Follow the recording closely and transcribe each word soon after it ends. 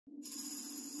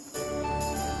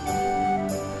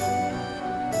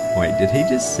Wait, did he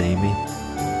just see me?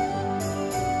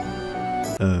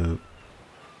 Oh.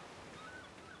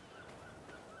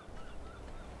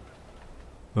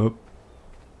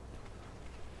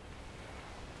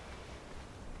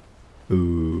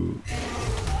 Ooh.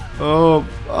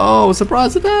 Oh,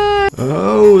 surprise attack!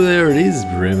 Oh, there it is,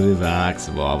 Primitive Ark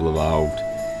Survival Evolved.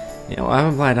 You know, I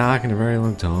haven't played Ark in a very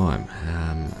long time.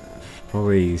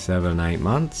 Probably 7, 8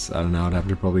 months. I don't know, I'd have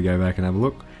to probably go back and have a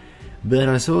look. But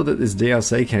I saw that this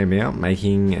DLC came out,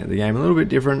 making the game a little bit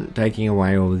different, taking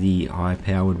away all the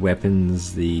high-powered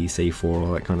weapons, the C4,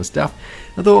 all that kind of stuff.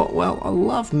 I thought, well, I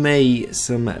love me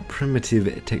some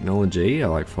primitive technology. I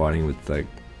like fighting with like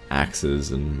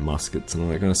axes and muskets and all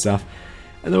that kind of stuff.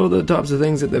 And all the types of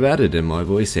things that they've added, and my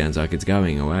voice sounds like it's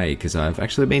going away, because I've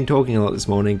actually been talking a lot this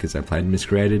morning, because I played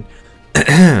Miscreated.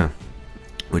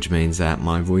 Which means that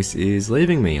my voice is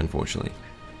leaving me, unfortunately.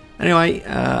 Anyway,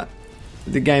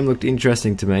 the game looked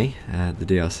interesting to me, the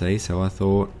DLC, so I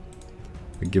thought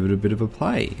I'd give it a bit of a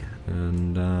play.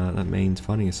 And that means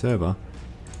finding a server.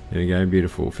 There we go,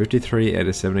 beautiful. 53 out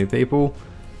of 70 people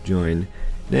joined.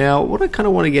 Now, what I kind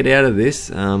of want to get out of this,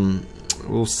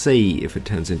 we'll see if it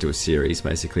turns into a series,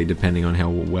 basically, depending on how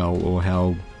well or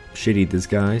how shitty this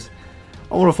goes.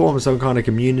 I want to form some kind of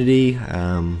community,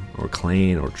 or a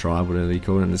clan, or a tribe, whatever you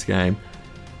call it in this game.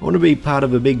 I want to be part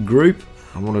of a big group.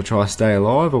 I want to try to stay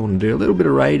alive. I want to do a little bit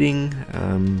of raiding,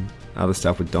 other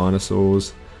stuff with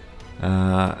dinosaurs,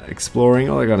 exploring,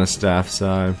 all that kind of stuff.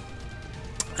 So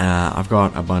I've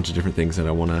got a bunch of different things that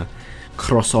I want to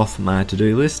cross off my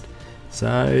to-do list.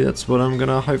 So that's what I'm going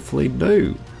to hopefully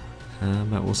do.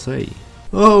 But we'll see.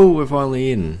 Oh, we're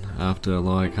finally in after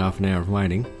like half an hour of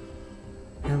waiting.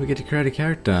 And we get to create a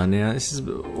character. Now, this is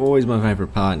always my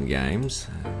favourite part in games.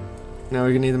 Now,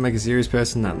 we can either make a serious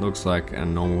person that looks like a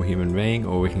normal human being,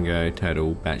 or we can go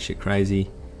total batshit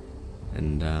crazy.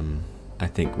 And I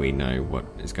think we know what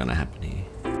is going to happen here.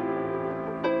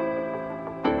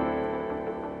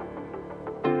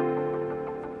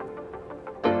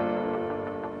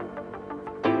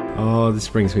 Oh, this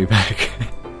brings me back.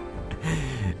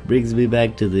 Brings me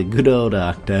back to the good old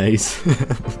Ark days.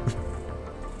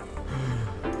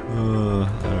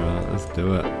 Alright, let's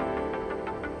do it.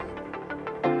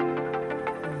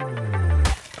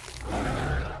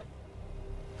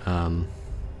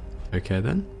 Okay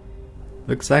then.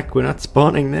 Looks like we're not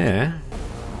spawning there.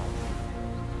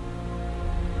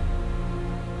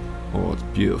 Oh, it's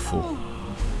beautiful.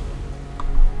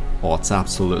 Oh, it's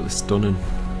absolutely stunning.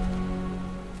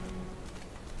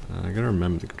 I gotta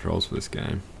remember the controls for this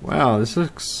game. Wow, this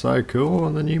looks so cool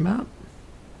on the new map.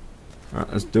 Alright,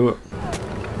 let's do it.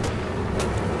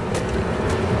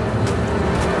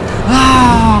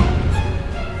 Ah!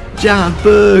 Giant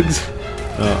bugs!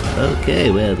 Oh, okay,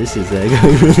 well, this is going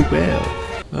really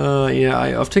well. Yeah,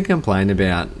 I often complain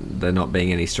about there not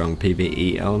being any strong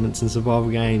PvE elements in survival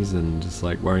games and just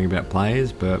like worrying about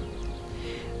players, but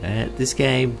this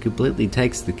game completely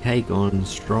takes the cake on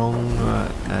strong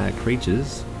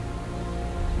creatures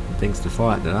and things to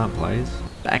fight that aren't players.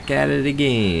 Back at it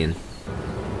again.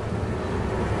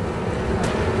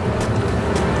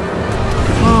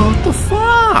 Oh, what the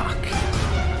fuck?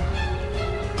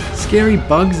 Scary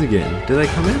bugs again. Do they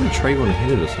come out of the tree when I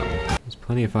hit it or something? There's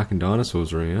plenty of fucking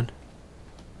dinosaurs around.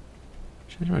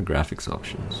 Change my graphics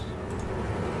options.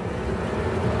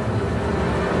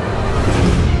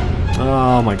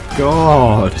 Oh my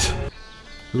god!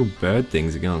 Little bird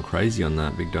things are going crazy on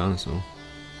that big dinosaur.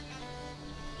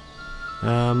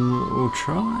 We'll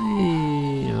try...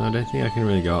 I don't think I can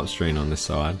really go upstream on this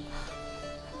side.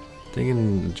 I think I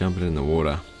can jump it in the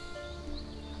water.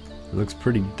 It looks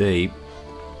pretty deep.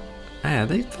 Hey, are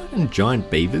they fucking giant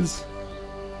beavers?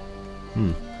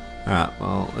 Alright,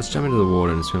 well, let's jump into the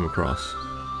water and swim across.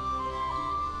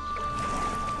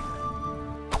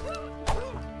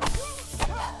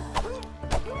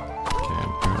 Okay, I'm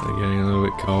apparently getting a little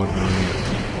bit cold.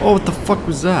 Oh, what the fuck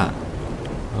was that?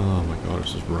 Oh my god,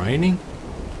 it's just raining?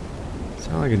 It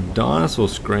sounded like a dinosaur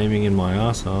screaming in my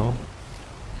asshole.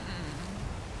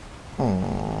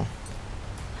 Aww.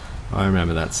 I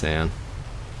remember that sound.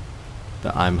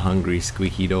 The I'm hungry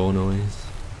squeaky door noise.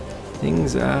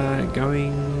 Things are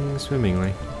going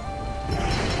swimmingly.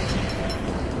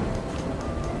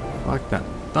 Like that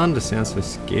thunder sounds so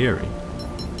scary.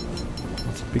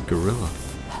 That's a big gorilla.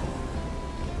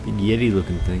 Big yeti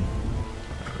looking thing.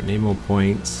 I need more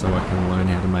points so I can learn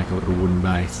how to make a little wooden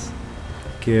base.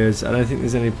 Because I don't think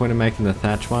there's any point in making the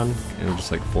thatch one. It'll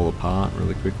just like fall apart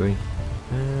really quickly.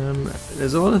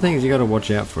 There's a lot of things you gotta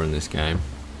watch out for in this game.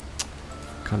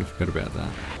 Kind of forgot about that.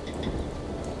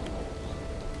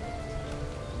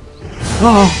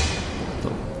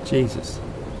 Oh! Jesus.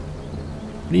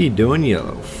 What are you doing, you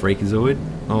little freakazoid?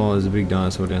 Oh, there's a big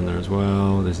dinosaur down there as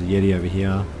well. There's a Yeti over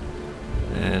here.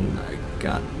 And I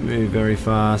can't move very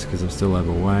fast because I'm still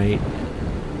overweight.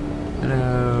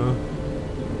 Hello.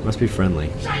 Must be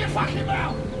friendly. Shut your fucking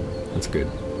mouth! That's good.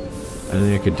 I don't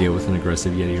think I could deal with an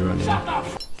aggressive Yeti right now.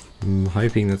 I'm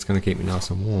hoping that's going to keep me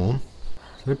nice and warm.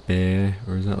 Is that a bear,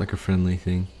 or is that like a friendly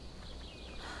thing?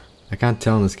 I can't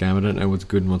tell in this game. I don't know what's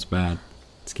good and what's bad.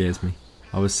 It scares me.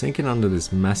 I was sinking under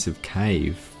this massive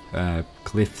cave,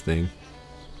 cliff thing.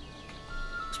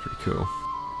 It's pretty cool.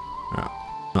 Alright.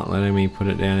 Not letting me put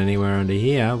it down anywhere under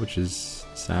here, which is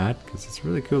sad, because it's a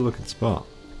really cool looking spot.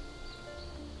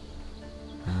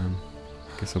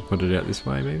 Guess I'll put it out this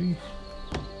way, maybe?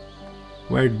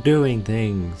 We're doing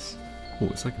things! Oh,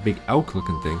 it's like a big elk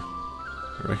looking thing.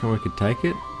 I reckon we could take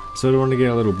it. Sort of want to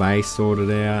get a little base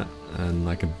sorted out, and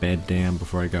like a bed down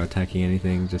before I go attacking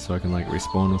anything, just so I can like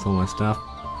respawn with all my stuff.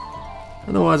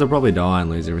 Otherwise I'll probably die and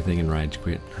lose everything and rage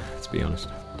quit, let's be honest.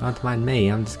 Don't mind me,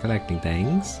 I'm just collecting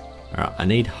things. Alright, I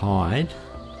need hide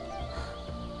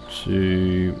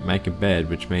to make a bed,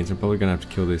 which means I'm probably going to have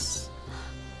to kill this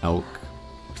elk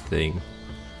thing.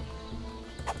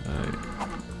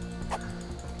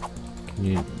 Can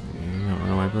you not run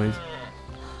away, please?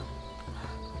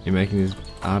 You're making this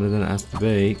harder than it has to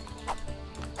be.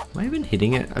 Am I even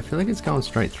hitting it? I feel like it's going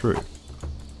straight through.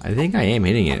 I think I am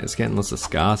hitting it. It's getting lots of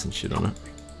scars and shit on it.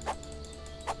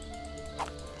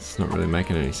 It's not really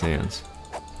making any sounds.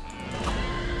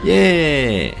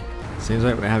 Yeah! Seems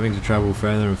like we're having to travel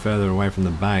further and further away from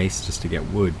the base just to get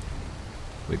wood.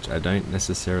 Which I don't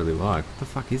necessarily like. What the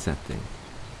fuck is that thing?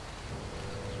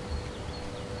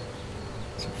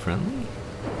 Is it friendly?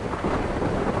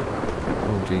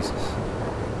 Oh Jesus.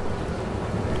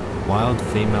 Wild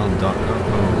female dog.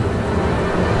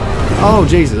 Oh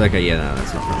Jesus, okay, yeah, no,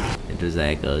 that's not right. It was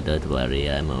Echo, don't worry,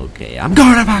 I'm okay. I'm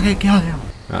gonna fucking kill him!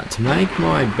 Right, to make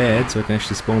my bed so I can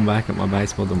actually spawn back at my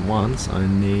base more than once, I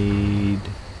need...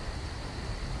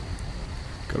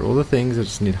 Got all the things, I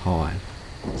just need hide.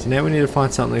 So now we need to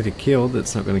find something to kill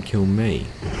that's not going to kill me.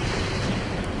 I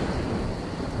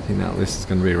think that list is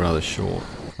going to be rather short.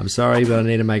 I'm sorry, but I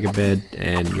need to make a bed,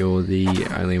 and you're the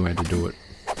only way to do it.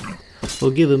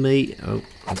 Well, give me... Oh,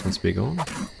 that's my big on.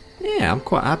 Yeah, I'm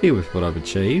quite happy with what I've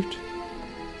achieved.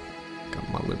 Got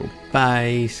my little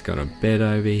base, got a bed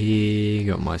over here,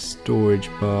 got my storage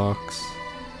box.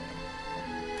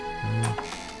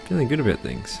 Feeling good about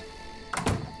things.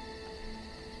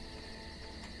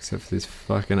 Except for this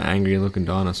fucking angry looking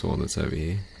dinosaur that's over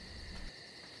here.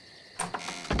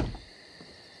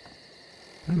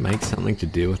 Can I make something to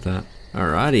deal with that?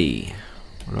 Alrighty.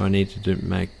 What do I need to do to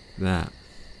make that?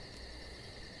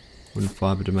 Wooden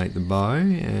fibre to make the bow,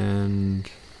 and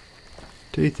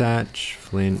 2 thatch,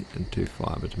 flint, and 2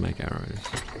 fibre to make arrows.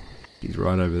 He's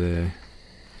right over there.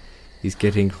 He's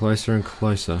getting closer and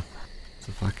closer. It's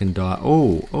a fucking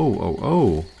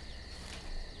oh!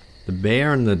 The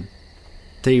bear and the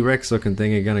T-Rex looking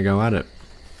thing are gonna go at it.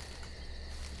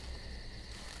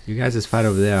 You guys just fight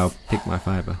over there, I'll pick my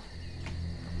fibre.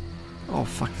 Oh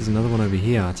fuck, there's another one over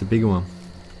here. It's a bigger one.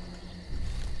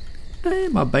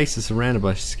 Damn, my base is surrounded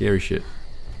by scary shit.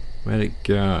 Where'd it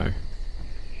go?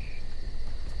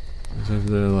 It was over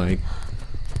there like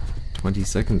 20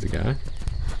 seconds ago.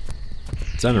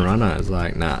 It's on a runner. It's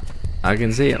like, nah. I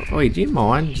can see it. Wait, do you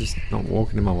mind just not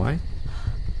walking in my way?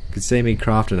 Could see me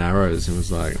crafting arrows and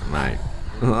was like, mate,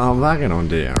 I'm fucking on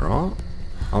there, right?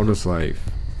 I'll just leave.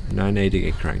 No need to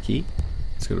get cranky.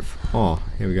 It's got a. Oh,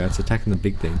 here we go. It's attacking the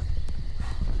big thing.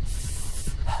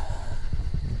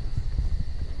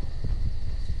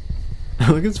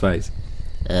 Look at its face.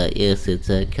 Yes, it's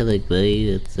killing me.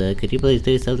 It's could you please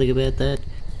do something about that?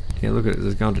 Yeah, look at it.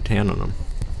 It's going to town on them.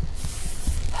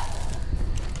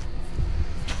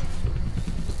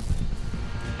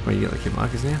 Oh, you get like your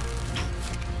markers now?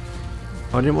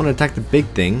 Oh, I didn't want to attack the big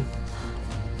thing.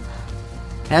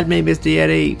 Help me, Mr.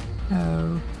 Yeti.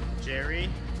 Oh. Jerry?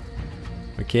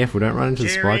 Be careful, don't run into the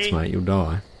spikes, mate. You'll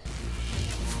die.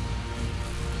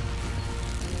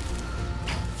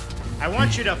 I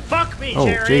want you to fuck me, Oh,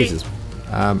 Jerry! Jesus.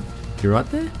 You right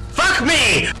there? Fuck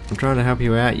me! I'm trying to help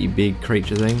you out, you big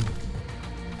creature thing.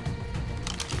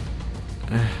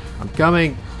 I'm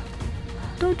coming.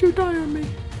 Don't you die on me.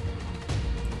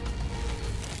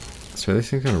 So this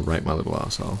thing's gonna rape my little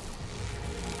arsehole.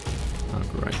 Oh,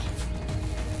 great.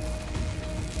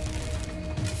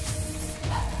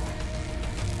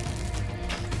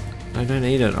 I don't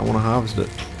need it. I want to harvest it.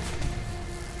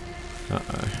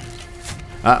 Uh-oh.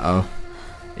 Uh-oh.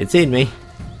 It's in me.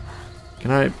 Can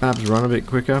I perhaps run a bit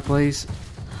quicker, please?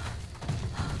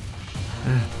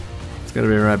 It's gonna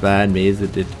be right behind me,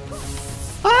 isn't it?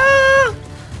 Ah!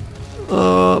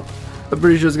 I'm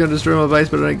pretty sure it's gonna destroy my base,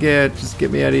 but I don't care. Just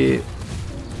get me out of here.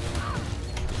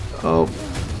 Oh.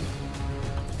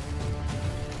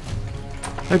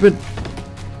 Open.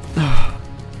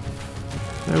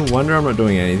 No wonder I'm not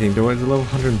doing anything. Towards level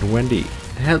 120.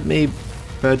 Help me,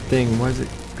 bird thing. Why is it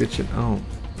glitching? Oh.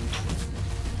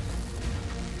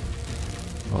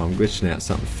 Oh, I'm glitching out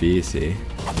something fierce here.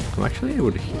 I'm actually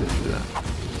able to hit it through that.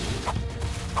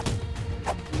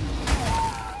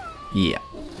 Yeah.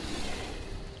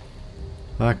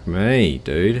 Fuck me,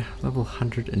 dude. Level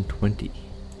 120.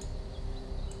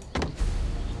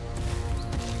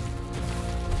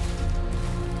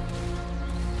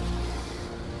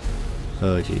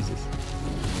 Oh, Jesus.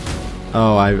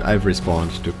 Oh, I've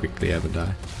respawned too quickly, haven't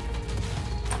I?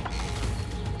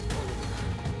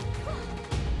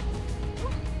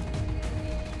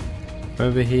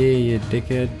 Over here, you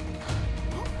dickhead.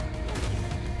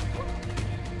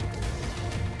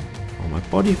 Oh, my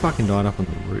body fucking died up on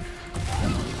the roof.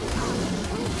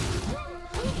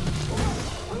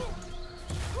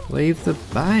 Leave the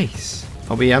base.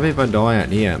 I'll be happy if I die out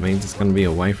here. It means it's going to be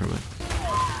away from it.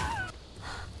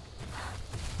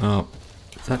 Oh,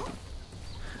 is that...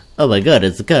 Oh my god,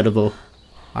 it's a carnival.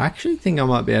 I actually think I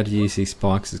might be able to use these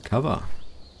spikes as cover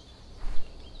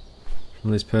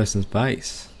from this person's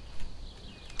base.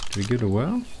 Do we give it a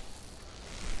whirl?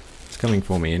 It's coming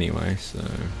for me anyway, so...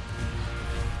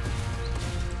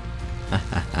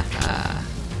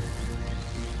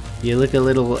 You look a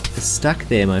little stuck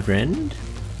there, my friend.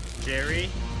 Jerry?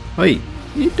 Wait,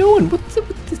 what are you doing? What's up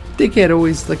with this dickhead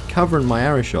always like covering my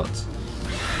arrow shots?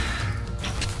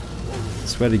 I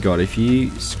swear to God, if you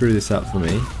screw this up for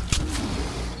me...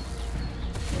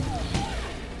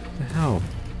 What the hell?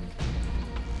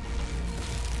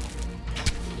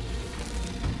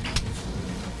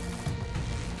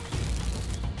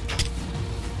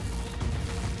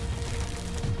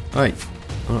 Wait,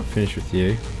 I'm not finished with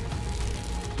you.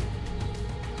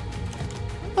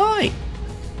 Oi!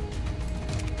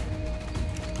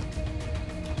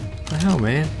 What the hell,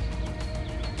 man?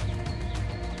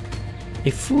 He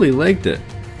fully legged it.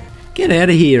 Get out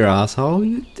of here, asshole!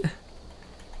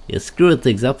 You're screwing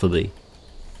things up for me.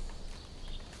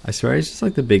 I swear he's just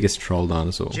like the biggest troll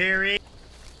dinosaur. Jerry?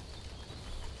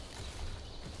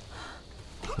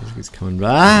 He's coming back.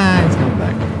 Ah, he's coming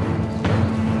back.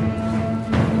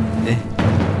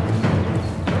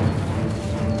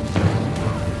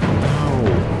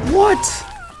 Oh, what?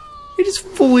 He just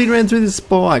fully ran through the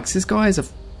spikes. This guy is a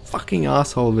fucking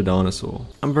asshole of a dinosaur.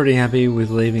 I'm pretty happy with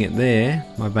leaving it there.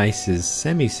 My base is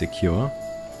semi-secure.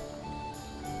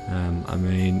 I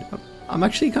mean, I'm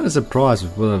actually kind of surprised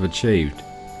with what I've achieved.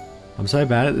 I'm so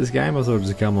bad at this game, I thought I'd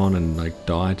just come on and like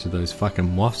die to those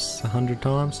fucking wasps 100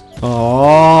 times.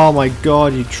 Oh my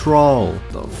god, you troll.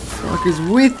 What the fuck is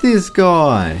with this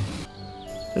guy?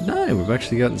 But no, we've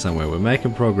actually gotten somewhere. We're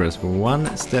making progress. We're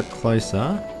one step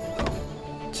closer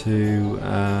to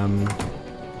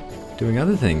doing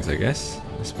other things, I guess.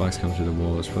 The spikes come through the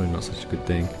wall. It's probably not such a good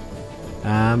thing.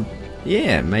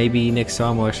 Yeah, maybe next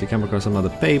time we'll actually come across some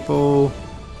other people,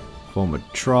 form a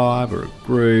tribe or a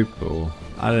group, or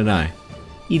I don't know.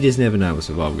 You just never know with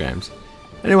survival games.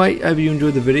 Anyway, hope you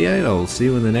enjoyed the video. I'll see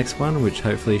you in the next one, which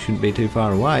hopefully shouldn't be too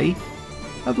far away.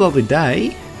 Have a lovely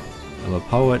day. I'm a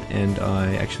poet and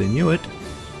I actually knew it.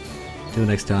 Till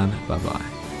next time, bye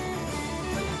bye.